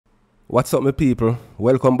What's up, my people?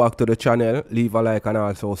 Welcome back to the channel. Leave a like and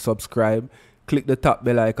also subscribe. Click the top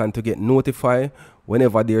bell icon to get notified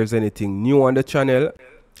whenever there's anything new on the channel.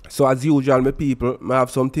 So as usual, my people, I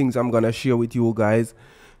have some things I'm gonna share with you guys.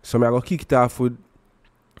 So I'm gonna kick it off with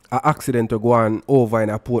an accident to go on over in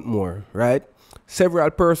a Portmore, right? Several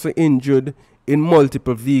persons injured in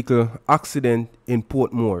multiple vehicle accident in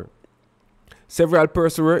Portmore. Several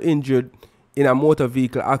persons were injured in a motor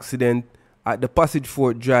vehicle accident at the Passage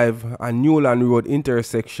Fort Drive and Newland Road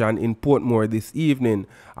intersection in Portmore this evening.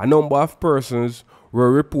 A number of persons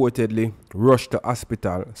were reportedly rushed to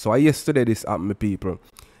hospital. So yesterday this happened, my people.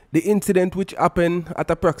 The incident, which happened at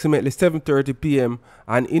approximately 7:30 p.m.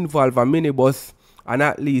 and involved a minibus and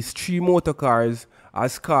at least 3 motor cars,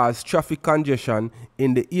 has caused traffic congestion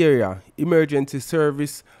in the area. Emergency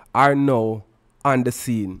service are now on the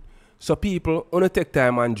scene. So people, wanna take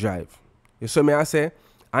time and drive. You see me I say?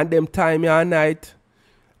 And them time at night,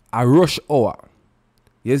 a rush hour.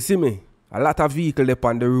 You see me? A lot of vehicles up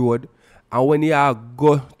on the road. And when you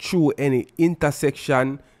go through any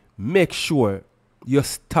intersection, make sure you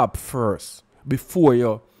stop first before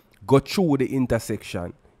you go through the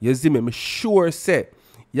intersection. You see me? Me sure say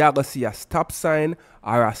you are going to see a stop sign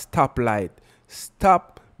or a stop light.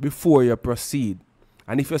 Stop before you proceed.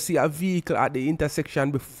 And if you see a vehicle at the intersection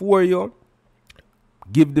before you,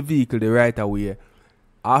 give the vehicle the right of way.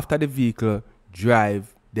 After the vehicle,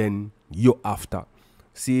 drive, then you after.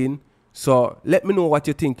 Seeing? So let me know what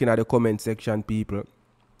you're thinking in the comment section, people.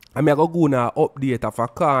 I'm going to go now update of a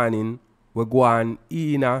carning. We're going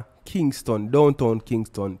in Kingston, downtown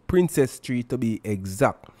Kingston, Princess Street to be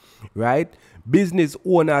exact. Right? Business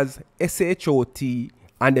owners SHOT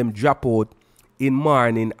and them drop out in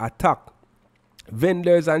morning attack.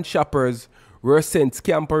 Vendors and shoppers were sent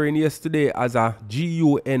scampering yesterday as a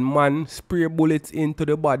GUN man spray bullets into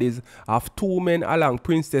the bodies of 2 men along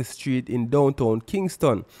Princess Street in downtown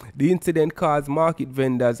Kingston. The incident caused market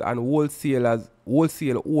vendors and wholesale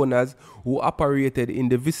owners who operated in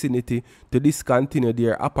the vicinity to discontinue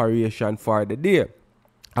their operation for the day.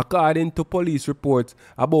 According to police reports,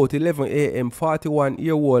 about 11 a.m.,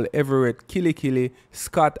 41-year-old Everett Killikilly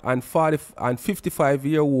Scott and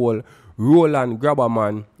 55-year-old Roland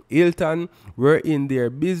Grabberman Hilton were in their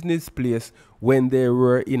business place when they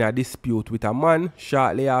were in a dispute with a man.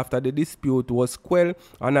 Shortly after the dispute was quelled,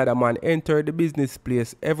 another man entered the business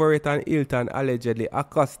place. Everett and Hilton allegedly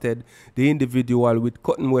accosted the individual with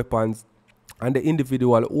cutting weapons, and the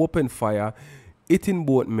individual opened fire, hitting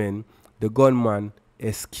both men. The gunman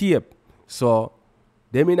escaped. So,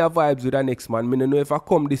 them in a vibes with the next man. I don't know if I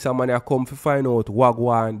come this man, I come to find out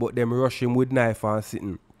wagwan, but them rush him with knife and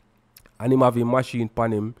sitting. And him have a machine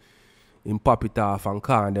pan him pop it off and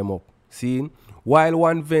can them up. See? While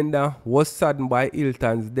one vendor was saddened by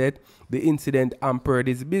Hilton's death, the incident hampered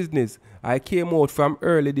his business. I came out from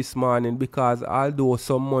early this morning because although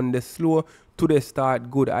some Mondays slow, today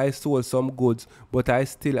start good. I sold some goods, but I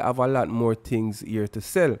still have a lot more things here to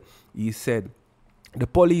sell, he said. The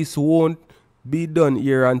police won't be done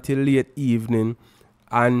here until late evening,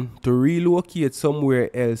 and to relocate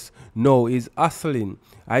somewhere else now is hassling.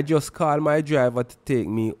 I just called my driver to take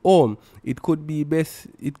me home. It could be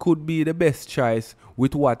the best choice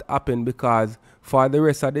with what happened, because for the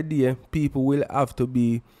rest of the day, people will have to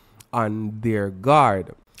be on their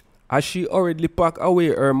guard. As she hurriedly packed away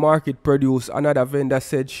her market produce, another vendor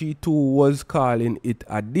said she too was calling it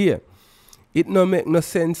a day. It no make no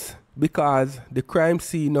sense because the crime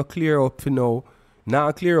scene no clear up for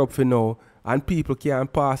now, and people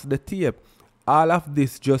can't pass the tape. All of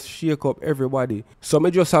this just shake up everybody. So me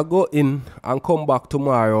just go in and come back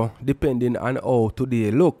tomorrow depending on how today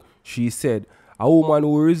look, she said. A woman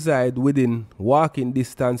who resides within walking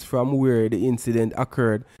distance from where the incident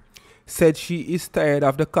occurred said she is tired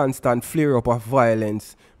of the constant flare-up of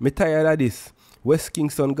violence. Me tired of this. West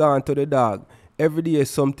Kingston gone to the dog. Every day is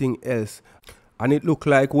something else. And it look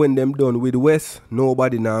like when them done with West,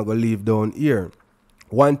 nobody now go live down here.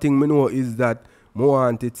 One thing me know is that me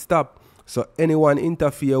want it stop. So anyone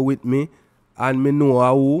interfere with me and me know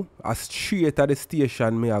who, straight at the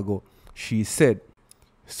station me I go, she said.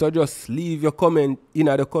 So just leave your comment in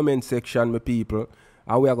the comment section, my people,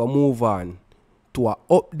 and we are going to move on to an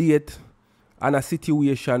update and a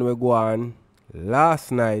situation we go on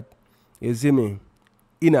last night, you see me,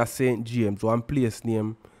 in a St. James, one place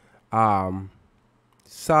named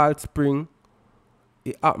Salt Spring.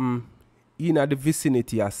 It happened in the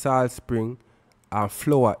vicinity of Salt Spring and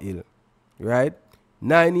Flower Hill. Right?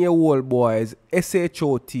 9-year-old boys,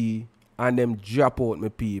 SHOT, and them drop out, my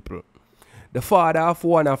people. The father of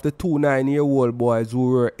one of the 2 9-year-old boys who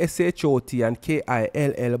were SHOT and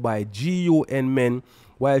KILL by GUN men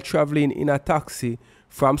while traveling in a taxi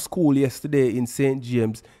from school yesterday in St.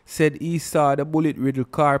 James said he saw the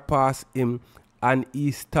bullet-riddled car pass him and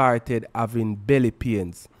he started having belly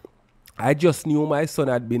pains. I just knew my son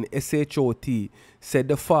had been SHOT, said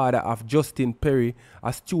the father of Justin Perry,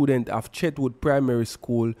 a student of Chetwood Primary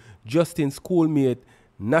School. Justin's schoolmate,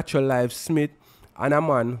 Natural Life Smith, and a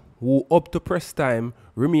man who up to press time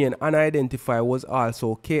remained unidentified was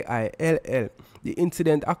also KILL. The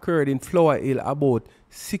incident occurred in Flower Hill about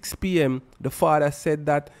 6 p.m. The father said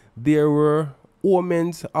that there were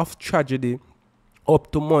omens of tragedy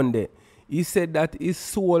up to Monday. He said that his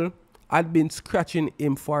soul had been scratching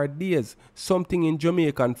him for days, something in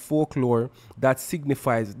Jamaican folklore that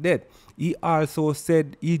signifies death. He also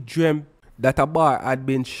said he dreamt that a bar had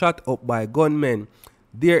been shot up by gunmen.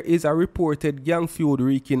 There is a reported gang feud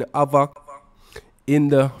wreaking havoc in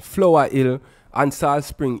the Flower Hill and Salt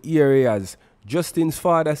Spring areas. Justin's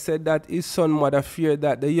father said that his son's mother feared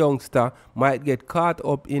that the youngster might get caught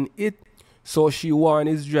up in it, so she warned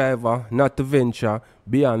his driver not to venture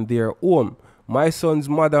beyond their home. My son's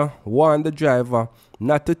mother warned the driver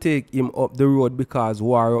not to take him up the road because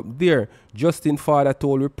war up there, Justin's father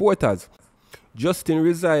told reporters. Justin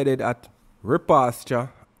resided at Repasture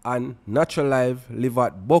and Natural Life live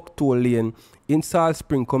at Bucktoe Lane in Salt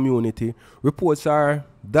Spring community. Reports are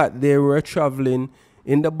that they were traveling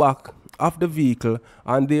in the back of the vehicle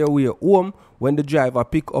on their way home when the driver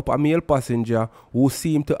picked up a male passenger who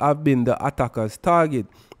seemed to have been the attacker's target.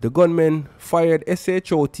 The gunman fired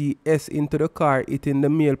SHOTs into the car, hitting the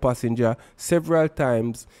male passenger several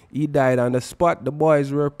times. He died on the spot. The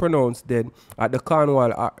boys were pronounced dead at the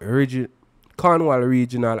Cornwall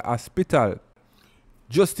Regional Hospital.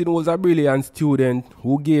 Justin was a brilliant student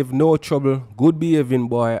who gave no trouble, good behaving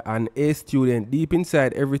boy, and a student. Deep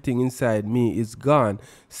inside, everything inside me is gone,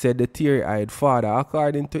 said the teary-eyed father.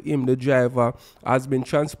 According to him, the driver has been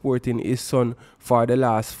transporting his son for the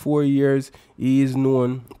last 4 years. He is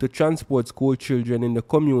known to transport school children in the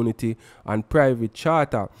community and private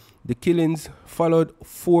charter. The killings followed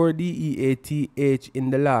 4 DEATH in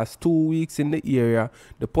the last 2 weeks in the area.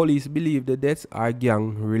 The police believe the deaths are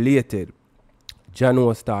gang-related.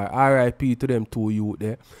 Jano Star, RIP to them two youth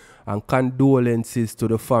there, and condolences to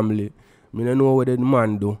the family. I don't know what the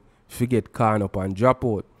man do if you get caught up and drop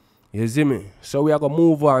out. You see me? So we are going to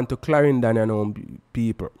move on to Clarendon and our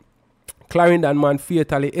people. Clarendon man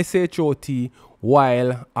fatally SHOT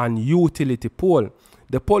while on utility pole.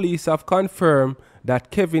 The police have confirmed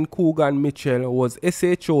that Kevin Coogan Mitchell was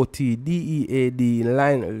SHOT DEAD in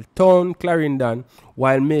Lionel Town Clarendon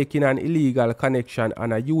while making an illegal connection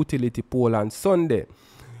on a utility pole on Sunday.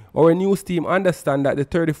 Our news team understand that the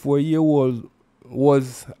 34-year-old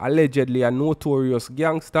was allegedly a notorious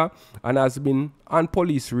gangster and has been on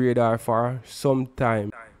police radar for some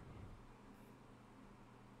time.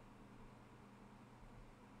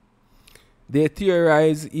 They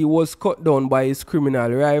theorize he was cut down by his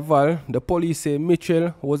criminal rival. The police say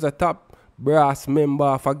Mitchell was a top brass member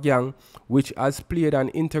of a gang which has played an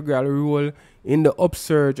integral role in the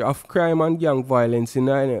upsurge of crime and gang violence in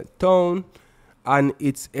Lionel Town and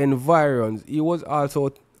its environs. He was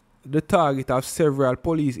also the target of several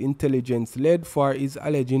police intelligence led for his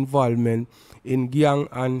alleged involvement in gang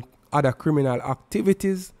and other criminal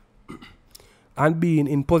activities and being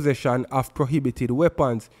in possession of prohibited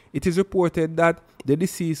weapons. It is reported that the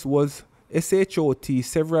deceased was SHOT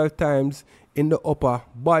several times in the upper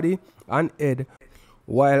body and head.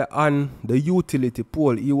 While on the utility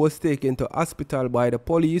pole, he was taken to hospital by the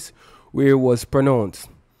police where he was pronounced.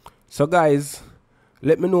 So guys,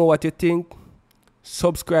 let me know what you think.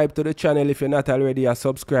 Subscribe to the channel if you're not already a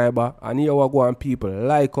subscriber. And here we go on, people.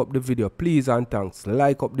 Like up the video, please and thanks.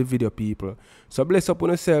 Like up the video, people. So bless up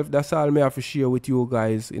on yourself. That's all I have to share with you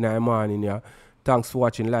guys in the morning. Yeah. Thanks for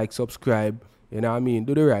watching. Like, subscribe. You know what I mean?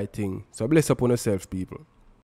 Do the right thing. So bless up on yourself, people.